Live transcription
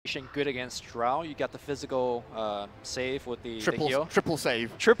Execration good against Drow. You got the physical save with the heal. Triple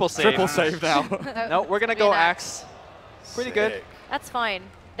save. Triple save. Triple save now. No, we're going to go Axe. Pretty good. That's fine.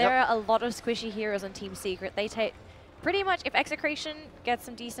 There are a lot of squishy heroes on Team Secret. They take pretty much, if Execration gets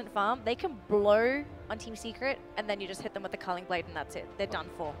some decent farm, they can blow on Team Secret, and then you just hit them with the Culling Blade, and that's it. They're done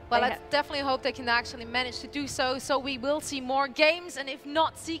for. Well, let's definitely hope they can actually manage to do so. So we will see more games, and if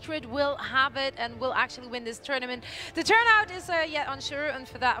not, Secret will have it and will actually win this tournament. The turnout is yet unsure, and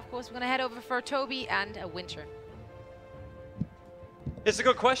for that, of course, we're going to head over for Toby and Winter. It's a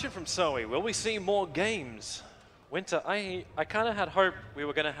good question from Zoe. Will we see more games? Winter, I kind of had hope we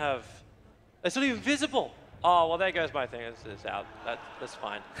were going to have... It's not even visible. Oh, well, there goes my thing. It's out. That's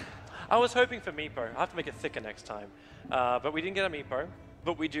fine. I was hoping for Meepo. I have to make it thicker next time. But we didn't get a Meepo.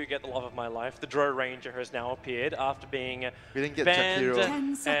 But we do get the love of my life. The Drow Ranger has now appeared after being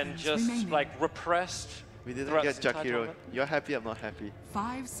banned and just like repressed. We didn't get Jakiro. You're happy, I'm not happy.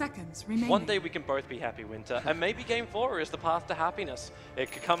 5 seconds remaining. One day we can both be happy, Winter. And maybe Game 4 is the path to happiness.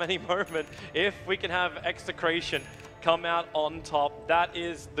 It could come any moment if we can have Execration come out on top. That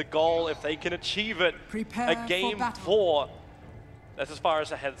is the goal. If they can achieve it, Prepare a Game 4. That's as far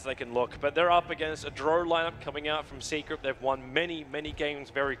as ahead as they can look. But they're up against a Drow lineup coming out from Secret. They've won many, many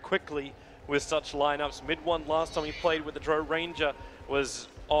games very quickly with such lineups. Mid-1 last time he played with the Drow Ranger was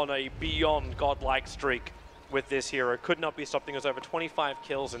on a beyond godlike streak with this hero. Could not be stopped. It was over 25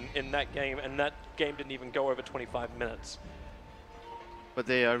 kills in that game, and that game didn't even go over 25 minutes. But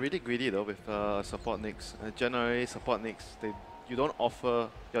they are really greedy though with support nicks. Generally, support nicks, you don't offer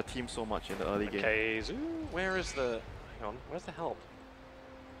your team so much in the early game. KheZu, where is the... Hang on, where's the help?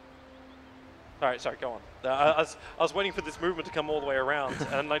 Alright, sorry, go on. I was waiting for this movement to come all the way around,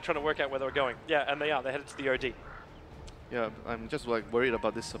 and like trying to work out where they were going. Yeah, and they are. They're headed to the OD. Yeah, I'm just like worried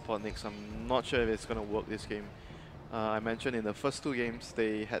about this support nicks. I'm not sure if it's going to work this game. I mentioned in the first 2 games,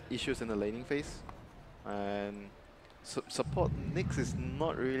 they had issues in the laning phase. And support Nyx is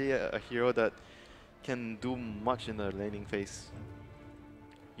not really a hero that can do much in the laning phase.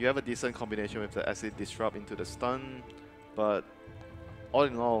 You have a decent combination with the acid disrupt into the stun, but all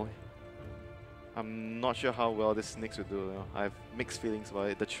in all, I'm not sure how well this Nyx will do. You know? I have mixed feelings about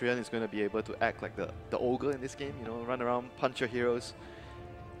it. The Trian is going to be able to act like the ogre in this game, you know, run around, punch your heroes.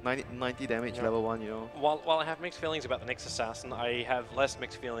 90 damage, level 1, you know. While I have mixed feelings about the Nyx Assassin, I have less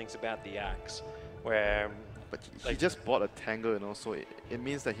mixed feelings about the Axe, where... But he just bought a Tangle, you know, so it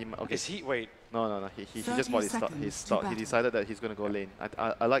means that he might... Okay. Is he... Wait. No. He just bought his stock. He decided that he's going to go lane.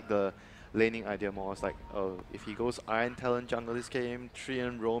 I like the laning idea more. It's like, oh, if he goes Iron Talon jungle this game,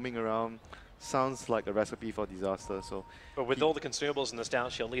 Trian roaming around, sounds like a recipe for disaster. So, but with all the consumables in the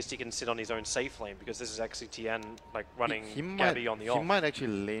Stout Shield, at least he can sit on his own safe lane, because this is actually TN like running Gabby on the off. He might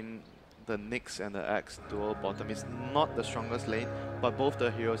actually lane the Nyx and the Axe dual bottom. It's not the strongest lane, but both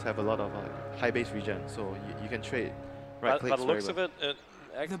the heroes have a lot of high base regen, so you can trade right clicks. By the looks of it,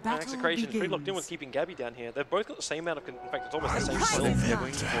 Execration is pretty locked in with keeping Gabby down here. They've both got the same amount of... In fact, it's almost the same skill. They're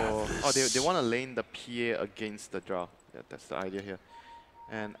going for... Oh, they want to lane the PA against the Drow. Yeah, that's the idea here.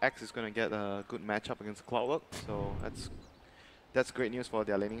 And Axe is going to get a good matchup against Clockwork, so that's great news for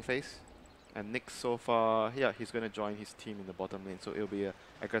their laning phase. And Nyx so far, yeah, he's going to join his team in the bottom lane, so it'll be an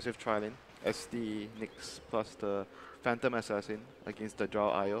aggressive tri-lane. SD, Nyx plus the Phantom Assassin against the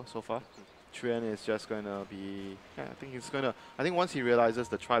Drow IO so far. Trian is just going to be... Yeah, I think once he realizes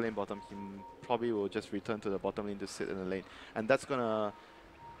the tri-lane bottom, he probably will just return to the bottom lane to sit in the lane. And that's going to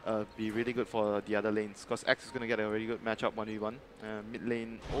be really good for the other lanes, because X is going to get a really good matchup 1v1. Mid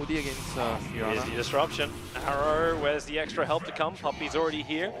lane OD against Mirana. Here's the disruption. Arrow, where's the extra help to come? Puppey's already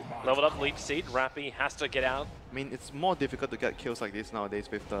here. Leveled up lead seed. Rappy has to get out. I mean, it's more difficult to get kills like this nowadays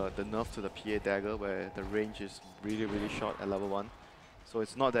with the nerf to the PA dagger, where the range is really, really short at level 1. So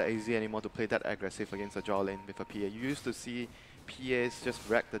it's not that easy anymore to play that aggressive against a Drow lane with a PA. You used to see PAs just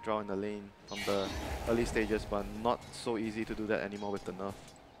wreck the Drow in the lane from the early stages, but not so easy to do that anymore with the nerf.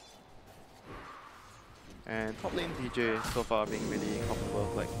 And top lane DJ so far being really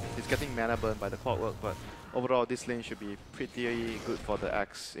comfortable. Like, he's getting mana burn by the Clockwork, but overall this lane should be pretty good for the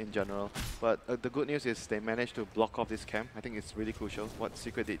Axe in general. But the good news is they managed to block off this camp. I think it's really crucial what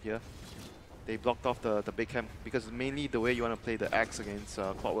Secret did here. They blocked off the big camp, because mainly the way you want to play the Axe against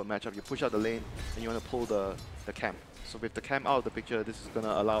Clockwork matchup, you push out the lane and you want to pull the camp. So with the camp out of the picture, this is going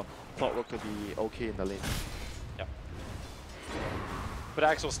to allow Clockwork to be okay in the lane. Yep. But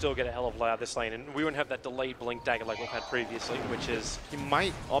Axe will still get a hell of a lot out of this lane, and we won't have that delayed blink dagger like we've had previously, which is... He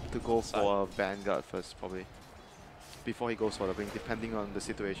might opt to go for a Vanguard first, probably, before he goes for the blink, depending on the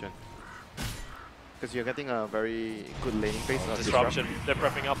situation. because you're getting a very good laning phase. Disruption. They're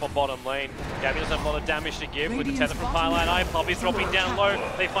prepping up on bottom lane. Gabby doesn't have a lot of damage to give with the tether from Highlight Eye. Puppey's dropping down low.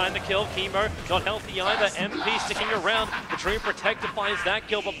 They find the kill. Chemo not healthy either. MP sticking around. The Dream Protector finds that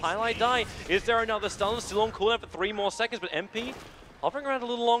kill, but Highlight Eye, is there another stun? Still on cooldown for 3 more seconds, but MP hovering around a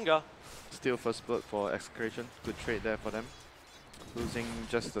little longer. Still first blood for Execration. Good trade there for them. Losing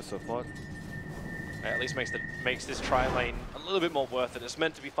just the support. At least makes this tri-lane a little bit more worth it. It's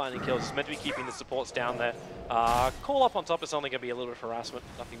meant to be finding kills. It's meant to be keeping the supports down there. Call up on top is only going to be a little bit of harassment,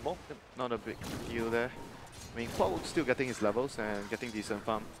 nothing more. Not a big deal there. I mean, Clockwork's still getting his levels and getting decent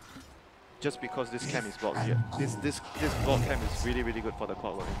farm. Just because this camp is blocked here. This block camp is really, really good for the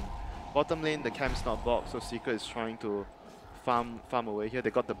Clockwork. In bottom lane, the camp's not blocked, so Secret is trying to farm away here.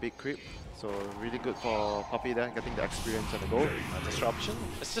 They got the big creep, so really good for Puppey there, getting the experience and the goal. Disruption.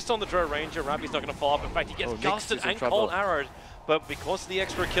 It's just on the Drow Ranger. Rabi's not going to follow up. In fact, he gets Nyx gusted is in and trouble. cold arrowed. But because of the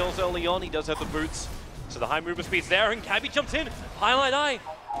extra kills early on, he does have the boots. So the high movement speed's there, and Gabby jumps in. Highlight Eye.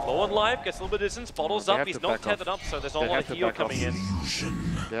 Low on life, gets a little bit of distance, bottles up. He's not tethered up, so there's not a lot of heal coming in.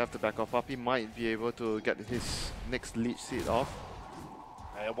 They have to back off. Puppey might be able to get his next leech seed off.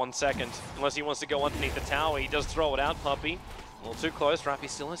 1 second. Unless he wants to go underneath the tower, he does throw it out, Puppey. A little too close. Rapi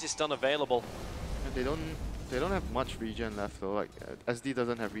still has his stun available. And they don't have much regen left though. Like SD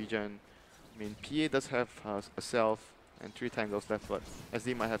doesn't have regen. I mean, PA does have a self and 3 tangles left, but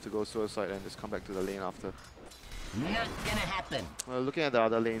SD might have to go suicide and just come back to the lane after. Not gonna happen. Looking at the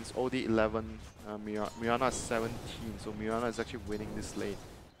other lanes, OD 11, Mirana 17, so Mirana is actually winning this lane.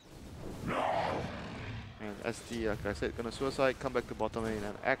 And SD, like I said, gonna suicide, come back to bottom lane,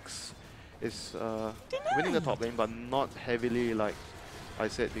 and X is winning the top lane, but not heavily like I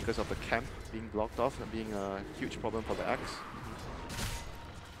said, because of the camp being blocked off and being a huge problem for the Axe.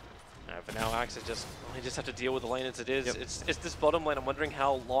 For now, Axe is just, they just have to deal with the lane as it is. Yep. It's this bottom lane. I'm wondering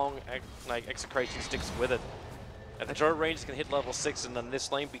how long Execration sticks with it. And the Drow range can hit level 6, and then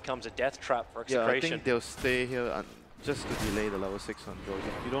this lane becomes a death trap for Execration. Yeah, I think they'll stay here just to delay the level 6 on Drow.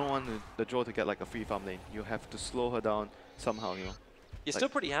 You don't want the Drow to get like a free farm lane. You have to slow her down somehow, you know. You're still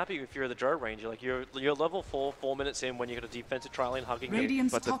pretty happy if you're the Drow Ranger. Like you're level 4 minutes in when you got a defensive tri-lane hugging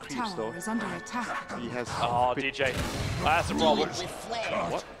Radiant's you. But the top creeps tower though, is under attack. he has... Oh, DJ. That's a problem.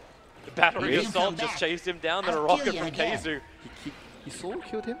 What? The battery You assault come just back. chased him down, then a I'll rocket kill you from again. KheZu. He solo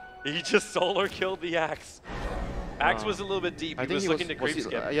killed him? He just solo killed the Axe. Axe was a little bit deep. I He think was looking to creep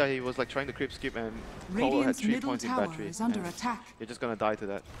skip. Yeah, he was like trying to creep skip, and Cole had Radiant's 3 middle points in tower battery. is under and attack. You're just gonna die to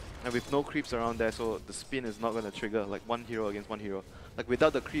that. And with no creeps around there, so the spin is not gonna trigger like one hero against one hero. Like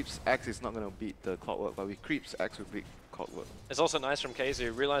without the creeps, Axe is not gonna beat the Clockwork, but with creeps, Axe will beat Clockwork. It's also nice from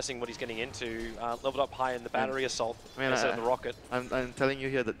KheZu, realizing what he's getting into, leveled up high in the battery assault I mean, instead of the rocket. I'm telling you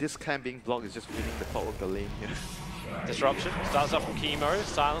here that this camp being blocked is just winning the Clockwork the lane here. Disruption starts up from Chemo.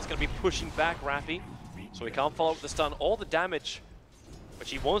 Silence going to be pushing back Rafi, so he can't follow up with the stun or the damage,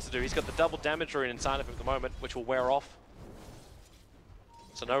 which he wants to do. He's got the double damage rune inside of him at the moment, which will wear off.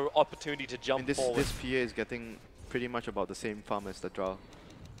 So no opportunity to jump forward. This PA is getting pretty much about the same farm as the Drow,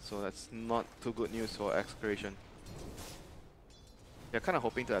 so that's not too good news for Execration. They're kind of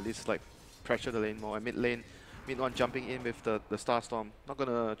hoping to at least like pressure the lane more. And mid one jumping in with the Starstorm. Not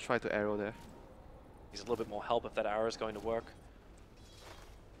gonna try to arrow there. He's a little bit more help if that arrow is going to work.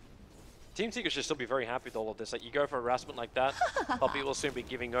 Team Secret should still be very happy with all of this. Like, you go for harassment like that, Puppey will soon be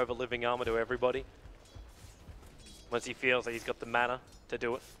giving over living armor to everybody. Once he feels that he's got the mana to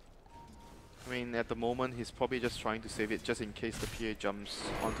do it. I mean, at the moment, he's probably just trying to save it just in case the PA jumps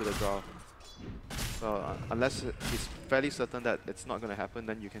onto the Drow. So, unless he's fairly certain that it's not going to happen,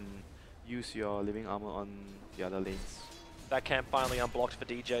 then you can use your living armor on the other lanes. That camp finally unblocked for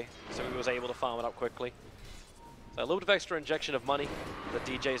DJ, so he was able to farm it up quickly. So a little bit of extra injection of money that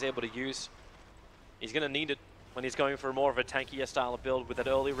DJ is able to use. He's going to need it when he's going for more of a tankier style of build with that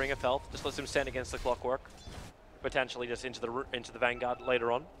early ring of health. Just lets him stand against the Clockwork. Potentially just into the Vanguard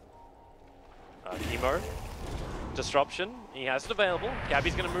later on. Chemo. Disruption. He has it available.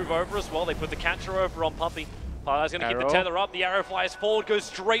 Gabby's going to move over as well. They put the catcher over on Puppey. He's going to keep the tether up. The arrow flies forward, goes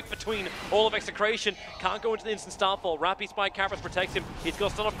straight between all of Execration. Can't go into the instant starfall. Rapi Spike Cameras protects him. He's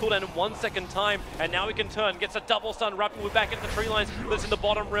got stun off cooldown in 1 second time, and now he can turn. Gets a double stun. Rapi will back into the tree lines, but it's in the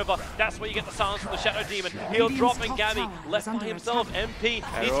bottom river. That's where you get the silence from the Shadow Demon. He'll drop in Gabby, left by himself. MP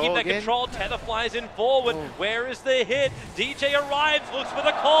needs to keep that control. Tether flies in forward. Where is the hit? DJ arrives, looks for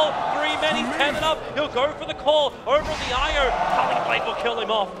the call. 3 men, he's tethered up. He'll go for the call. Over on the IO. Culling Blade will kill him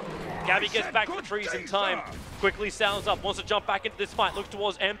off. Gabby gets back to the trees in time. Quickly sounds up, wants to jump back into this fight, looks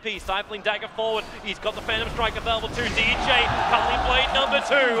towards MP, stifling dagger forward. He's got the Phantom Strike available to DJ. Culling Blade number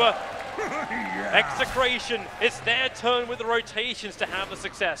 2. Execration, it's their turn with the rotations to have the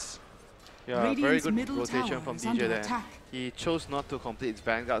success. Yeah, very good rotation from DJ there. He chose not to complete his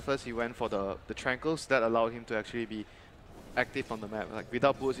Vanguard first. He went for the Tranquils. That allowed him to actually be active on the map. Like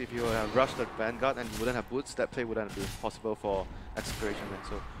without boots, if you have rushed the Vanguard and you wouldn't have boots, that play wouldn't be possible for Execration. And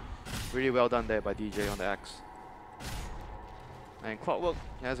so really well done there by DJ on the axe. And Clockwork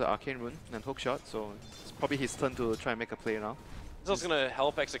has an Arcane Rune and Hookshot, so it's probably his turn to try and make a play now. This is going to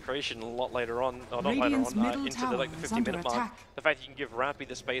help Execration a lot later on, or not later on, into the 50-minute mark. The fact that you can give Rampy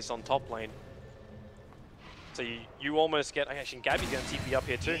the space on top lane. So you almost get, actually Gabby's going to TP up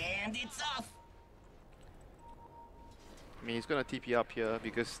here too. And it's off. I mean, he's going to TP up here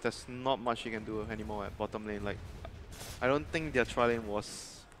because there's not much he can do anymore at bottom lane. Like, I don't think their tri lane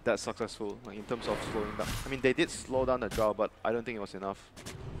was that successful, like in terms of slowing down. I mean, they did slow down the Drow, but I don't think it was enough.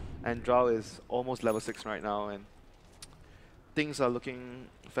 And Drow is almost level 6 right now, and things are looking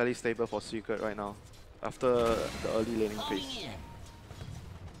fairly stable for Secret right now after the early laning phase.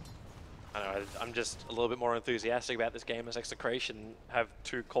 I don't know, I'm just a little bit more enthusiastic about this game as Execration have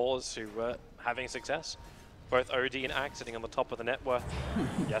two cores who are having success. Both OD and Axe sitting on the top of the net worth.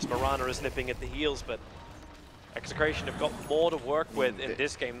 Yes, Mirana is nipping at the heels, but Execration have got more to work with in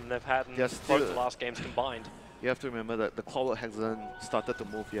this game than they've had in both the last games combined. You have to remember that the Clockwork hasn't started to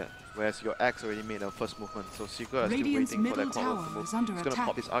move yet, whereas your Axe already made a first movement, so Secret are still waiting for that Clockwork to move. He's going to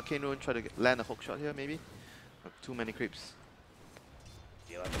pop his Arcane Rune, try to land a hook shot here maybe. Too many creeps.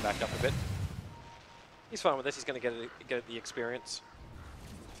 He'll have to back up a bit. He's fine with this, he's going to get the experience.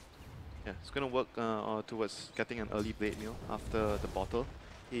 Yeah, it's going to work towards getting an early blade meal after the bottle.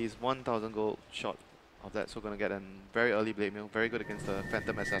 He's 1,000 gold short of that, so going to get a very early blade meal. Very good against the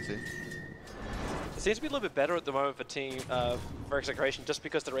Phantom Assassin. It seems to be a little bit better at the moment for Execration, just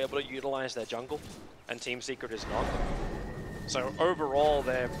because they're able to utilize their jungle, and Team Secret is not. So overall,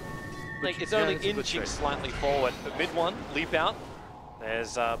 they're it's only inching slightly forward. But mid one, leap out.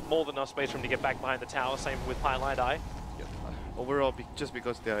 There's more than enough space for him to get back behind the tower. Same with Highlight Eye. Yeah. Overall, just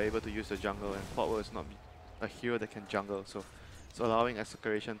because they are able to use the jungle, and Clockwork is not a hero that can jungle, so it's allowing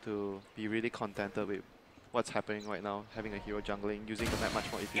Execration to be really contented with what's happening right now, having a hero jungling, using the map much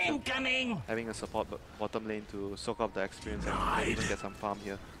more efficient, having a support bottom lane to soak up the experience and even get some farm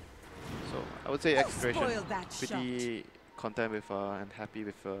here. So I would say Execration pretty content with and happy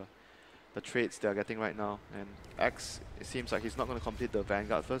with the trades they're getting right now. And Axe, it seems like he's not going to complete the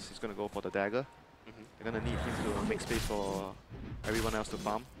Vanguard first, he's going to go for the dagger. They're going to need him to make space for everyone else to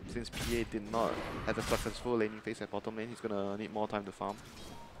farm. Since PA did not have a successful laning phase at bottom lane, he's going to need more time to farm.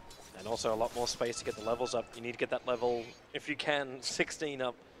 And also a lot more space to get the levels up. You need to get that level, if you can, 16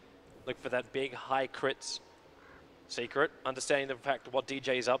 up. Look for that big high crits. Secret, understanding the fact of what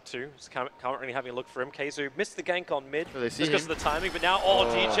DJ's up to. He's currently having a look for him. KheZu missed the gank on mid just because of the timing, but now,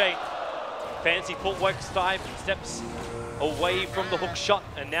 DJ, fancy footwork dive, steps away from the hook shot,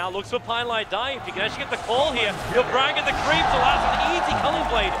 and now looks for Highlight Dive. If you can actually get the call here, he'll brag at the creeps, allows an easy Culling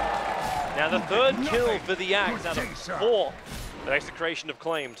Blade. Now the third kill for the Axe out of 4 that Execration have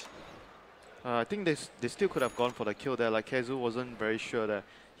claimed. I think they still could have gone for the kill there. Like KheZu wasn't very sure that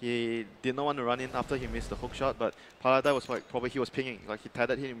he did not want to run in after he missed the hook shot, but Paladai was like, probably he was pinging. Like he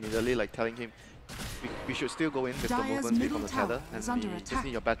tethered him immediately, like telling him we should still go in with the movement speed from the tether, and we just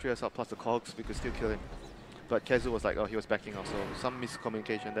need your battery assault plus the cogs, we could still kill him. But KheZu was like, oh, he was backing off, so some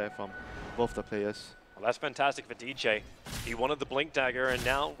miscommunication there from both the players. Well, that's fantastic for DJ. He wanted the Blink Dagger, and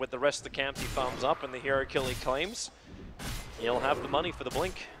now with the rest of the camps he farms up and the hero kill he claims, he'll have the money for the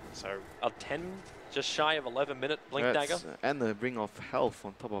Blink. So a 10, just shy of 11-minute Blink Dagger. And the Ring of Health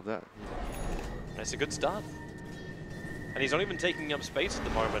on top of that. That's a good start. And he's not even taking up space at the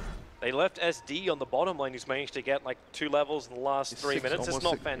moment. They left SD on the bottom lane, who's managed to get like 2 levels in the last 3 minutes. It's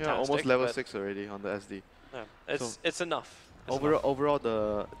not fantastic. Yeah, almost level 6 already on the SD. Yeah, it's enough. Overall,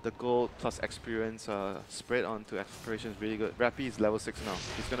 the gold plus experience spread onto Execration is really good. Rappy is level 6 now.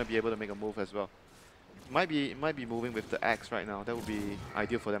 He's going to be able to make a move as well. Might be moving with the Axe right now. That would be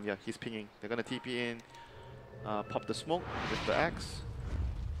ideal for them. Yeah, he's pinging. They're going to TP in, pop the smoke with the Axe.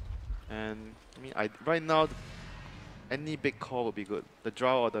 And I mean, right now, any big call would be good. The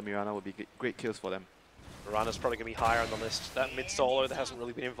Drow or the Mirana would be great kills for them. Mirana's probably going to be higher on the list. That mid-solo that hasn't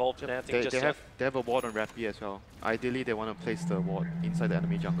really been involved in anything just yet. They have a ward on Rappy as well. Ideally, they want to place the ward inside the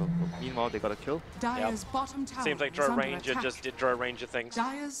enemy jungle. But meanwhile, they got a kill. Dire's bottom tower seems like Drow Ranger just did Drow Ranger things.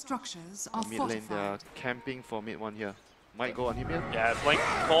 Dire's structures are mid lane, they are camping for mid one here. Might go on him here. Yeah, Blink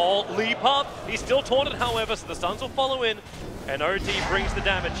call, leap up. He's still taunted, however, so the stuns will follow in. And OD brings the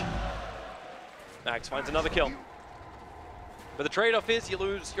damage. Max finds another kill. But the trade-off is you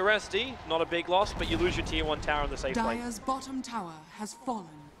lose your SD, not a big loss, but you lose your tier 1 tower in the safe lane. Dire's bottom tower has fallen.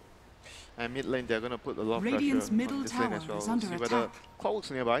 And mid lane, they're going to put a lot of Radiant's pressure middle on this lane tower as well. is We'll under see whether attack.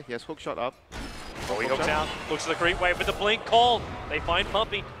 Clockwork's nearby. He has hook shot up. Oh, he hooks out, looks at the creep wave with the blink call. They find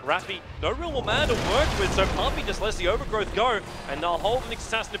Puppey, Rappy, no real man to work with, so Puppey just lets the overgrowth go. And they'll hold an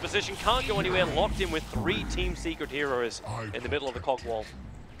assassin in position, can't go anywhere, locked in with 3 Team Secret heroes in the middle of the cog wall.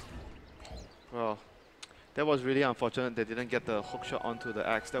 Well, that was really unfortunate. They didn't get the hook shot onto the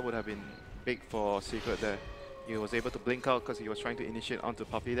axe. That would have been big for Secret there. He was able to blink out because he was trying to initiate onto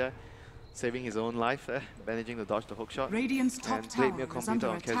Puppey there, saving his own life there, managing to dodge the hook shot. Radiant's top And tower Blade Mail is under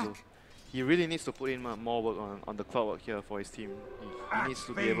completed on KheZu. attack. He really needs to put in more work on the clockwork here for his team. He needs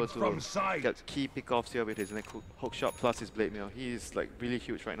to be able to get key pickoffs here with his neck hook shot plus his Blade Mail. He is like really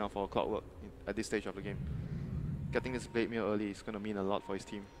huge right now for clockwork at this stage of the game. Getting this Blade Mail early is going to mean a lot for his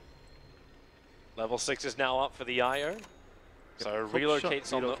team. Level 6 is now up for the IO. So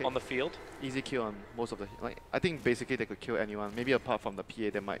relocates on the field. Easy kill on most of the... I think basically they could kill anyone. Maybe apart from the PA,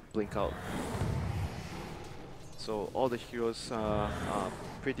 they might blink out. So all the heroes are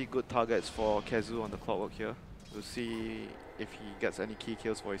pretty good targets for KheZu on the clockwork here. We'll see if he gets any key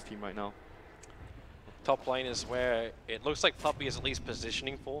kills for his team right now. Top lane is where it looks like Puppey is at least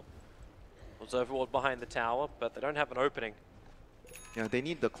positioning for. Observer ward behind the tower, but they don't have an opening. Yeah, they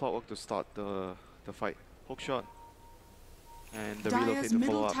need the clockwork to start the fight. Hook shot and the Dire's relocate to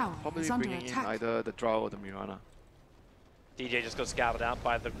middle follow up. tower Probably is under bringing in attack. either the Drow or the Mirana. DJ just got scouted out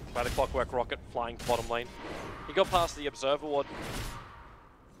by the clockwork rocket flying to bottom lane. He got past the observer ward.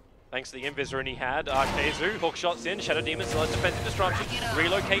 Thanks to the invisor he had. KheZu, hook shots in, Shadow Demon still has defensive disruption.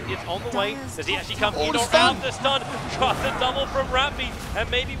 Relocate is on the way. Does he actually come in or out the stun? Got the double from Rappy. And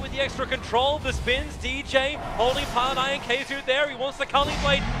maybe with the extra control, the spins, DJ holding part eye and KheZu there. He wants the Culling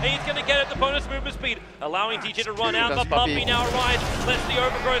Blade and he's going to get it the bonus movement speed, allowing DJ to run out. But Puppey now arrives, lets the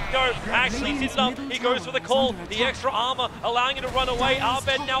overgrowth go. Actually sits it up. He goes for the call. The extra armor, allowing him to run away.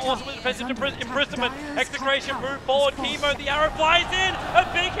 Arbed now also with defensive imprisonment. Execration move forward. Chemo, the arrow flies in. A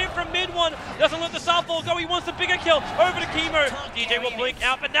big hit from mid one, doesn't let the Southfall go, he wants the bigger kill, over to Chemo, DJ will blink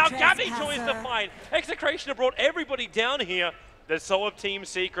out, but now Gabby joins the fight. Execration have brought everybody down here. They're so of Team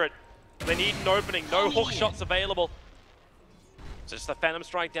Secret. They need an opening, no hook shots available. So just the Phantom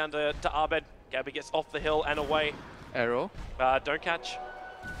Strike down to Arbed. Gabby gets off the hill and away. Arrow. Don't catch.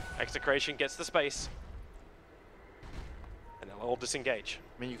 Execration gets the space. And they'll all disengage.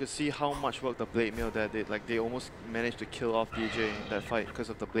 I mean, you could see how much work the Blade Mail there did. Like, they almost managed to kill off DJ in that fight because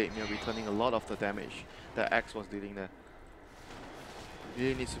of the Blade Mail returning a lot of the damage that Axe was dealing there.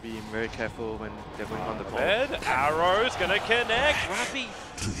 Really needs to be very careful when they're going on the call. Arrow's gonna connect.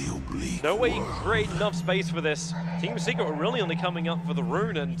 Rappy. No way you can create enough space for this. Team Secret were really only coming up for the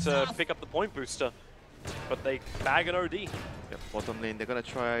rune and to pick up the point booster. But they bag an OD. Yep, bottom lane, they're gonna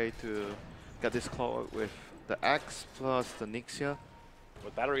try to get this clockwork with the Axe plus the Nixia.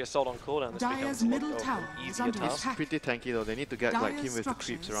 With battery assault on cooldown, this becomes a middle lot tower of is easier under task. attack. Pretty tanky though, they need to get like him with the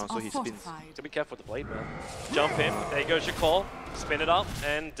creeps around so he spins. So be careful with the blade man. Jump in, there goes your call. Spin it up,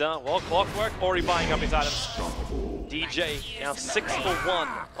 and well, clockwork already buying up his items. DJ now 6 for 1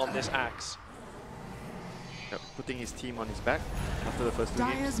 on this axe. Yep, putting his team on his back after the first 2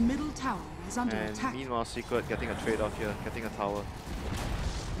 games. Dire's middle tower is under And attack. meanwhile, Secret getting a trade-off here, getting a tower.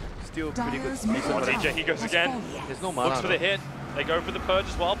 Still pretty good. Dire's middle Oh, tower DJ, he goes has again. fallen. There's no mana. Looks for the hit. They go for the purge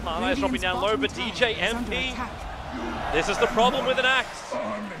as well. Parnai is dropping Radiant's down low, bottom but tower DJ is under MP. attack. This is the problem with an axe.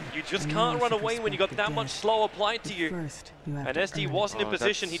 You just can't run away when you got that much slow applied to you. And SD wasn't in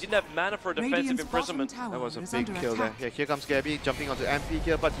position. He didn't have mana for a defensive Radiant's imprisonment. bottom That tower was a is big under kill there. attack. Yeah, here comes Gabby jumping onto MP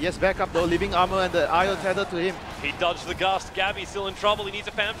here, but he has backup though, living armor and the IO tethered to him. He dodged the gust. Gabby's still in trouble. He needs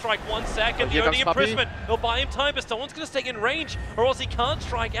a Phantom Strike 1 second. Here The only comes Puppey. imprisonment. He'll buy him time, but someone's going to stay in range, or else he can't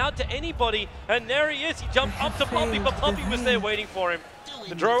strike out to anybody. And there he is. He jumped up to Puppey, but Puppey was there waiting for him.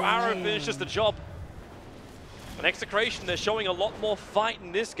 The Drow arrow finishes the job. An Execration, they're showing a lot more fight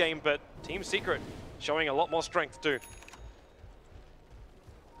in this game, but Team Secret showing a lot more strength too.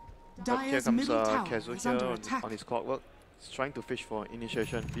 But here Dire's comes middle tower KheZu is here under on attack. his clockwork. He's trying to fish for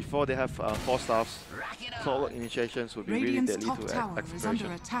initiation. Before they have 4 staffs, clockwork initiations would be really Radiant's deadly top to tower is under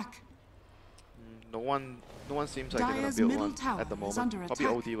Execration. attack. No one seems like they're going Dire's to build middle one tower at the is moment. under Probably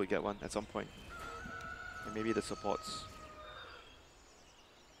attack. OD will get one at some point. And maybe the supports.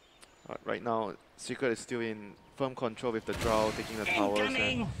 Right now, Secret is still in firm control with the Drow taking the towers,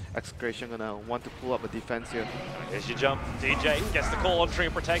 and Execration gonna want to pull up a defense here. There's your jump. DJ gets the call on tree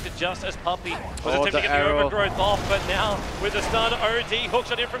and protected just as Puppey was Oh, attempting to the get the arrow. overgrowth off, but now with the stun, OD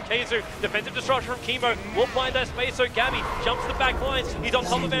hookshot in from KheZu. Defensive disruption from Chemo will find that space, so Gabby jumps the back lines. He's on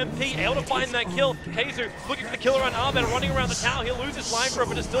top of MP, able to find that kill. KheZu looking for the killer on Arbed, running around the tower. He'll lose his line for it,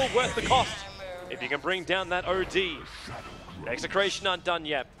 but it's still worth the cost. If you can bring down that OD. Execration aren't done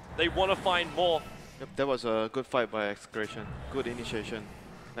yet. They want to find more. Yep, that was a good fight by Execration. Good initiation.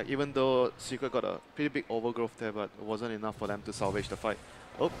 Like, even though Secret got a pretty big overgrowth there, but it wasn't enough for them to salvage the fight.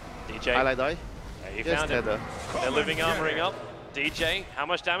 Oh, DJ. highlight die. Yeah, he Yes, found it. Tether. They're living armoring up. DJ, how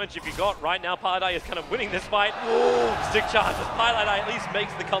much damage have you got? Right now, Paradai is kind of winning this fight. Stick charges. Paradai at least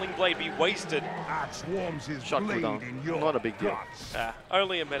makes the culling blade be wasted. Shot cooldown. Not a big deal. Yeah,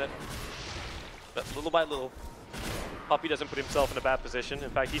 only a minute. But little by little, Puppey doesn't put himself in a bad position. In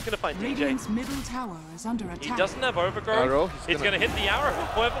fact, he's going to find DJ. Radiant's middle tower is under attack. He doesn't have overgrowth. Arrow, He's going to hit the arrow.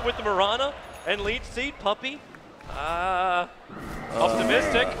 However, with the Mirana and lead seed, Puppey.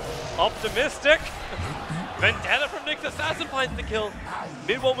 Optimistic. Optimistic. Vendetta from Nyx Assassin finds the kill.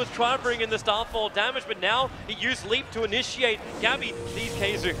 Mid-1 was trying to bring in the Starfall damage, but now he used Leap to initiate. Gabby sees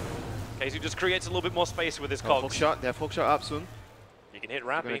KheZu. KheZu just creates a little bit more space with his cogs. Hook shot. They have hook shot up soon. You can hit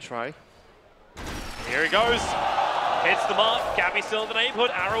Gonna Rappy. try. Here he goes. Hits the mark. Gabby still in the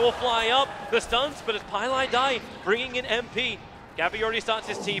neighborhood. Arrow will fly up. The stuns, but it's Pylai die, bringing in MP. Gabby already starts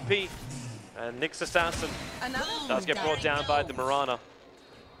his TP. And Nyx Assassin does get brought down by the Mirana.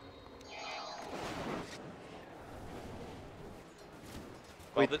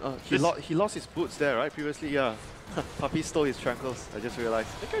 Wait, he lost his boots there, right? Previously, yeah. Puppey stole his tranquils. I just realized.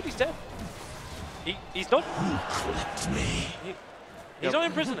 Look at he's dead. He's not. He's not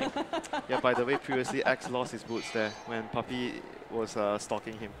imprisoning. Yeah, by the way, previously X lost his boots there when Puppey was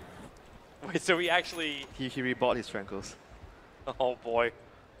stalking him. Wait, so he actually... He rebought his tranquils. Oh boy.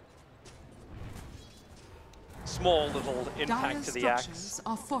 Small little impact to the axe.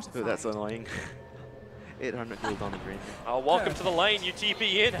 Dude, that's annoying. 800 gold on the green. Oh, welcome to the lane. You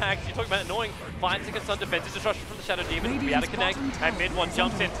TP in, Axe. You're talking about annoying. 5 seconds on defensive destruction from the Shadow Demon. Be able to connect. And mid-1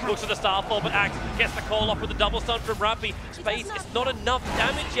 jumps in, looks at the Starfall, but Axe gets the call off with the double stun from Rappy. Space is not enough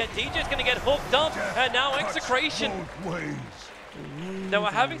damage yet. DJ's going to get hooked up. And now Execration. They were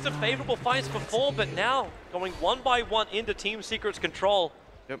having some favorable fights before, but now going 1 by 1 into Team Secret's control.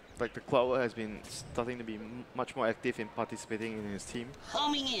 Yep, like the Cloud has been starting to be much more active in participating in his team.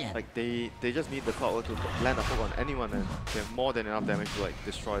 Homing in. Like they just need the Cloud to land a hook on anyone and they have more than enough damage to like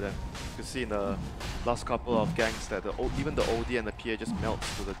destroy them. You can see in the last couple of ganks that even the OD and the PA just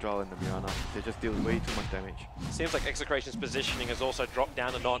melts to the Drow and the Mirana. They just deal way too much damage. Seems like Execration's positioning has also dropped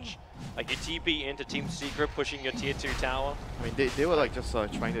down a notch. Like you TP into Team Secret, pushing your tier 2 tower. I mean, they were like just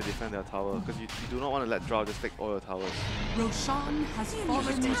trying to defend their tower because you do not want to let Drow just take all your towers. Roshan has fallen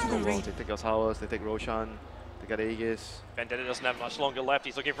into the raid. They take your towers, they take Roshan, they get Aegis. Vendetta doesn't have much longer left.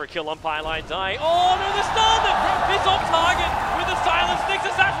 He's looking for a kill on Pylai Die. Oh no, the stun! It's off target with the silence. Nyx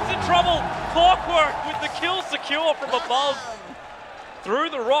Assassin's in trouble. Clockwork with the kill secure from above.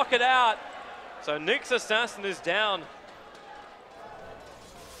 Threw the rocket out. So Nyx Assassin is down.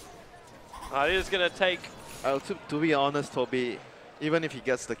 It is going to take... To be honest, Toby, even if he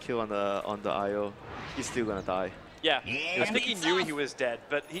gets the kill on the IO, he's still going to die. Yeah, I think he knew he was dead,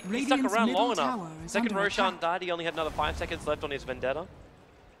 but he stuck around long enough. Second Roshan died, he only had another 5 seconds left on his Vendetta.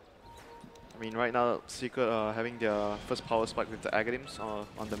 I mean, right now, Secret are having their first power spike with the Agadims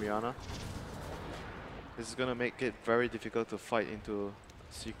on the Mirana. This is going to make it very difficult to fight into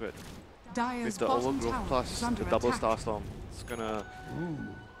Secret. With the overgrowth plus the double Starstorm, it's gonna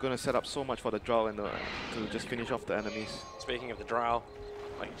set up so much for the Drow and to just finish off the enemies. Speaking of the Drow,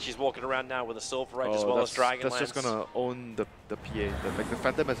 like she's walking around now with a Silver Edge as well as Dragonlance. That's just gonna own the PA. The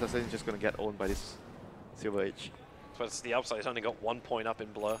Phantom Assassin is just gonna get owned by this Silver Edge. But it's the upside. He's only got 1 point up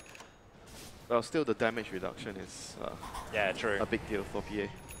in Blur. Well, still the damage reduction is yeah, true. A big deal for PA.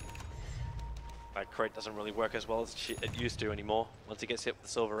 That crate doesn't really work as well as it used to anymore once he gets hit with the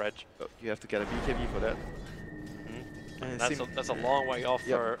Silver Edge. You have to get a BKB for that. That's a long way off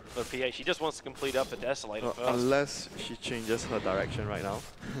for PA. She just wants to complete up the Desolator first. Unless she changes her direction right now.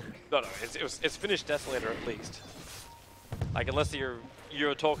 No, it's finished Desolator at least. Like unless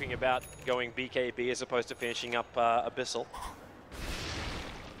you're talking about going BKB as opposed to finishing up Abyssal.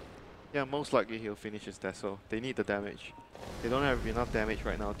 Yeah, most likely he'll finish his Deso. They need the damage. They don't have enough damage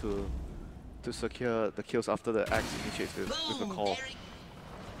right now to secure the kills after the Axe initiates with a call.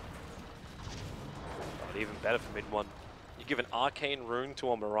 But even better for mid-1. You give an Arcane Rune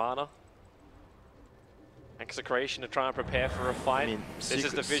to a Mirana. Execration to try and prepare for a fight. I mean, this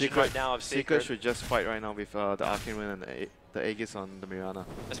is the vision right now of Secret. Secret should just fight right now with the Arcane Rune and the Aegis on the Mirana.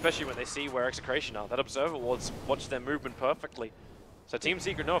 Especially when they see where Execration are. That Observer Ward's watch their movement perfectly. So Team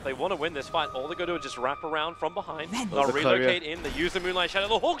Secret know if they want to win this fight, all they got to do is just wrap around from behind. They'll relocate in, they use the Moonlight Shadow.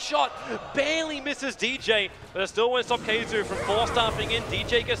 The hook shot barely misses DJ, but it still won't stop KheZu from 4-staffing in.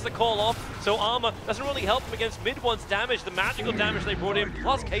 DJ gets the call off, so armor doesn't really help him against mid-1's damage, the magical damage they brought in,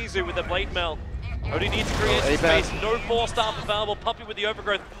 plus KheZu with the Blade Mail. OD needs to create some space. No 4-star available. Puppey with the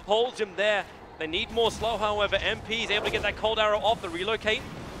overgrowth holds him there. They need more slow, however. MP is able to get that cold arrow off the relocate.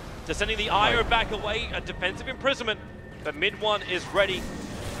 Just sending the IO back away. A defensive imprisonment. But mid one is ready.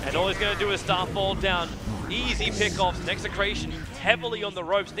 And all he's going to do is start fall down. Easy pickoffs. Execration heavily on the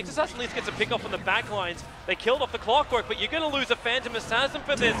ropes. Nixus at least gets a pickoff on the back lines. They killed off the clockwork, but you're going to lose a Phantom Assassin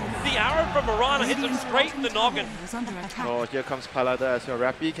for this. The arrow from Mirana hits him straight in the noggin. Oh, here comes Palada as your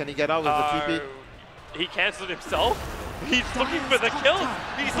Rappy. Can he get out with the TP? He cancelled himself. He's looking for the kill.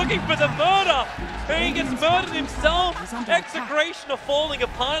 He's looking for the murder. And he gets murdered himself. Execration are falling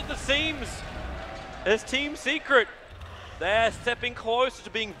apart at the seams. As Team Secret, they're stepping closer to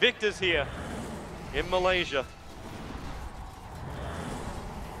being victors here in Malaysia.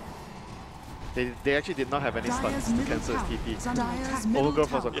 They actually did not have any stuns to cancel his TP.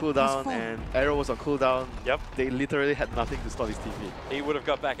 Overgrowth was on cooldown and Arrow was on cooldown. Yep. They literally had nothing to stop his TP. He would have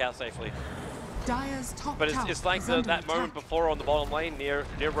got back out safely. But it's like that moment before on the bottom lane near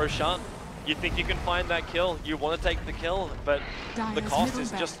Roshan. You think you can find that kill, you want to take the kill, but the cost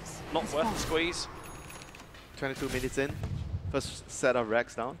is just not worth the squeeze. 22 minutes in, first set of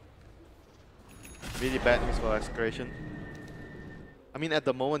racks down. Really bad news for Execration. I mean, at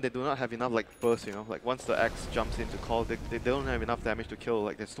the moment, they do not have enough burst, you know, once the Axe jumps in to call, they don't have enough damage to kill.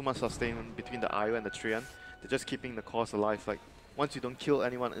 There's too much sustain between the IO and the Trian. They're just keeping the cores alive. Once you don't kill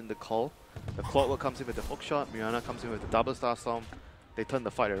anyone in the call, the Clockwork comes in with the hookshot, Mirana comes in with the double star storm, they turn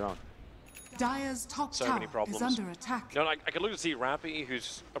the fight around. Dire's top so tower many problems. is under attack. You know, I could look to see Rappy,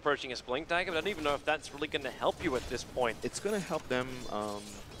 who's approaching his Blink Dagger, but I don't even know if that's really going to help you at this point. It's going to help them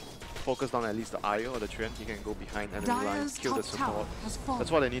focus on at least the IO or the Trian. He can go behind enemy lines, kill the support.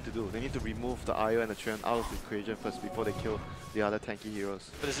 That's what they need to do. They need to remove the IO and the Trian out of the equation first before they kill the other tanky heroes.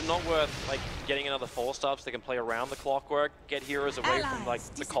 But is it not worth getting another 4-star so they can play around the Clockwork, get heroes away from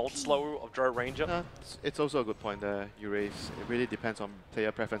the cold slow of Drow Ranger? It's also a good point there, you raise. It really depends on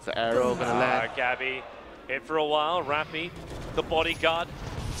player preference. The arrow gonna land. Gabby hit for a while. Rappy, the bodyguard,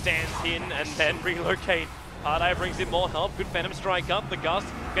 stands in and then relocate. Hard brings in more help. Good Phantom strike up. The Gust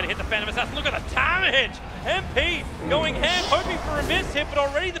gonna hit the Phantom Assassin. Look at the damage! MP going ham, hoping for a miss hit, but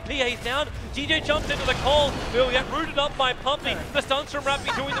already the PA's down. GJ jumps into the call. Will get rooted up by Puppey. The stuns from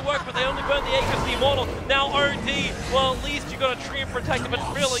Rappy doing the work, but they only burn the Aegis, the Immortal. Now OD. Well, at least you got a Treant Protector,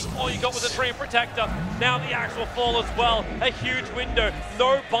 but really all you got was a Treant Protector. Now the axe will fall as well. A huge window.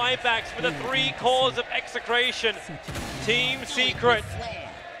 No buybacks for the 3 cores of Execration. Team Secret.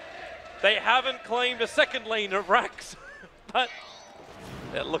 They haven't claimed a second lane of racks, but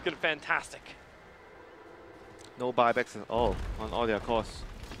they're looking fantastic. No buybacks at all on all their cores.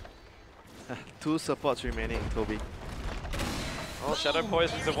 2 supports remaining, Toby. Well, Shadow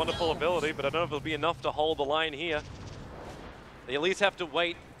Poison's a wonderful ability, but I don't know if it'll be enough to hold the line here. They at least have to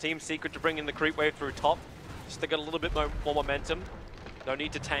wait Team Secret to bring in the creep wave through top. Just they got a little bit more momentum. No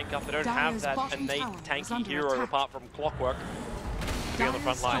need to tank up. They don't have that innate tanky hero apart from Clockwork. Be on the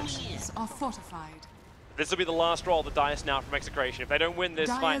front lines. Are fortified. This will be the last roll of the dice now from Execration. If they don't win this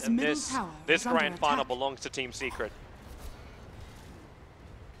fight, then this grand final belongs to Team Secret.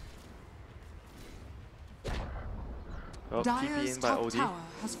 Well, TP in by OD. Tower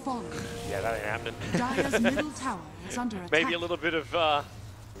has fallen. Yeah, that ain't happening. Dire's middle tower is under attack. Maybe a little bit of...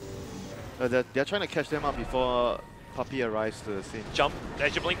 they're trying to catch them up before Puppey arrives to the scene. Jump,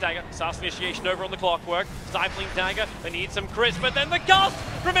 there's your Blink Dagger. Assassin initiation over on the Clockwork. Stifling Dagger, they need some crisp, but then the Gust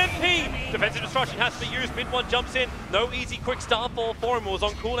from MP! Defensive Destruction has to be used, mid one jumps in. No easy quick starfall for him, it was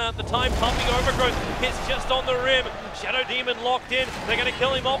on cooldown at the time. Pumping Overgrowth, hits just on the rim. Shadow Demon locked in, they're going to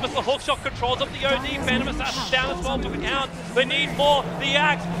kill him off as the hookshot controls up the OD. Phantom Assassin down as well to account. They need more, the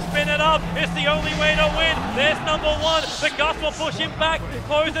axe, spin it up, it's the only way to win. There's number 1, the Gust will push him back,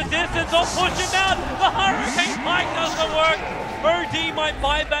 close the distance, or push him out. The Hurricane Pike doesn't work. OD might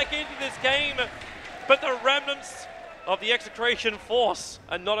buy back into this game, but the remnants of the Execration force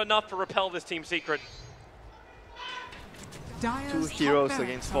are not enough to repel this Team Secret. 2 heroes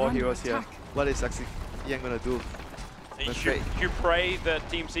against 4 heroes here. What is Ian gonna do? You pray that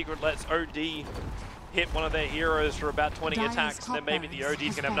Team Secret lets OD hit one of their heroes for about 20 attacks, and then maybe the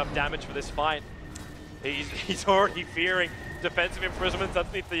OD's gonna have enough damage for this fight. He's already fearing defensive imprisonments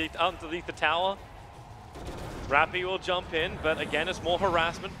underneath the tower. Rappy will jump in, but again, it's more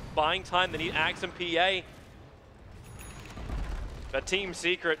harassment, buying time. They need Axe and PA. But Team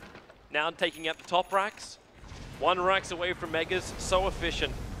Secret now taking out the top racks. 1 racks away from Megas, so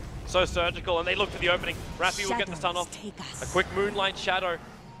efficient, so surgical, and they look for the opening. Rappy will get the stun off. A quick Moonlight Shadow.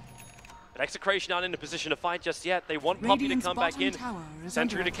 But Execration aren't in a position to fight just yet. They want Puppey to come back in.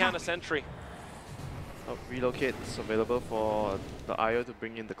 Sentry to counter Sentry. Relocate is available for the IO to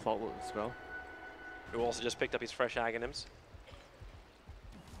bring in the Clockwork as well. who also just picked up his fresh Aghanims.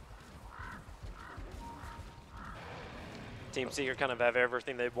 Team Secret kind of have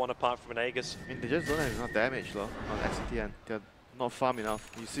everything they want apart from an Aegis. I mean, they just don't have enough damage though on XCT, and they're not farm enough.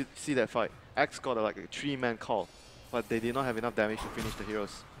 You see that fight. X got like a 3-man call, but they did not have enough damage to finish the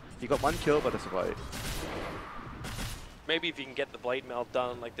heroes. He got 1 kill, but that's about it. Maybe if you can get the Blade Meld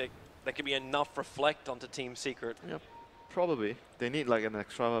done, like there could be enough reflect onto Team Secret. Yeah, probably. They need like an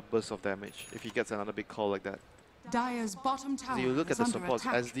extra burst of damage if he gets another big call like that. Dire's bottom tower So you look at is the under supports,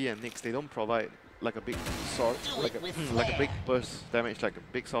 attack. SD and Nyx, they don't provide like a big sword, like a big burst damage, like a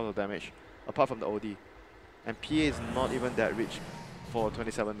big source of damage, apart from the OD. And PA is not even that rich for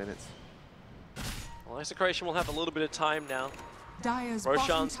 27 minutes. Well, Execration will have a little bit of time now. Dire's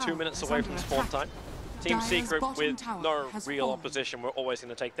Roshan's bottom 2 tower minutes is away under from spawn attack. time. Team Dire's Secret bottom with tower no has real fallen. opposition. We're always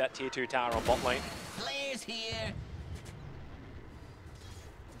going to take that tier 2 tower on bot lane. Players here.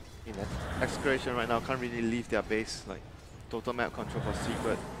 In Execration right now can't really leave their base, like total map control for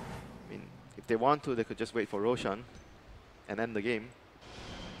Secret. I mean, if they want to, they could just wait for Roshan and end the game.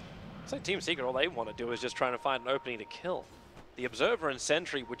 It's like Team Secret, all they want to do is just trying to find an opening to kill. The Observer and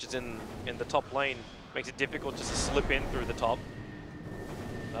Sentry, which is in the top lane, makes it difficult just to slip in through the top.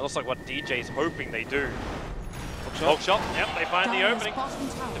 That looks like what DJ's hoping they do. Hook shot, yep, they find the Dire's opening. bottom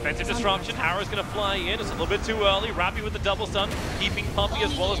tower Defensive is under disruption, attack. Arrow's going to fly in, it's a little bit too early. Rappy with the double stun, keeping Puppey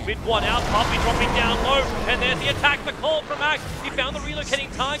as well as mid one out. Puppey dropping down low, and there's the attack, the call from Axe. He found the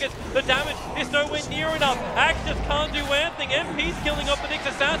relocating target, the damage is nowhere near enough. Axe just can't do anything, MP's killing off the Nyx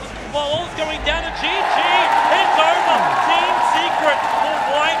Assassins, while all's going down, and GG, it's over. Team Secret will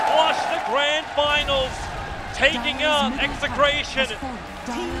whitewash the grand finals, taking out Execration.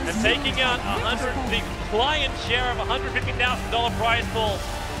 And taking out the client share of $150,000 prize pool.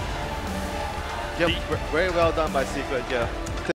 Yep, very well done by Secret, yeah.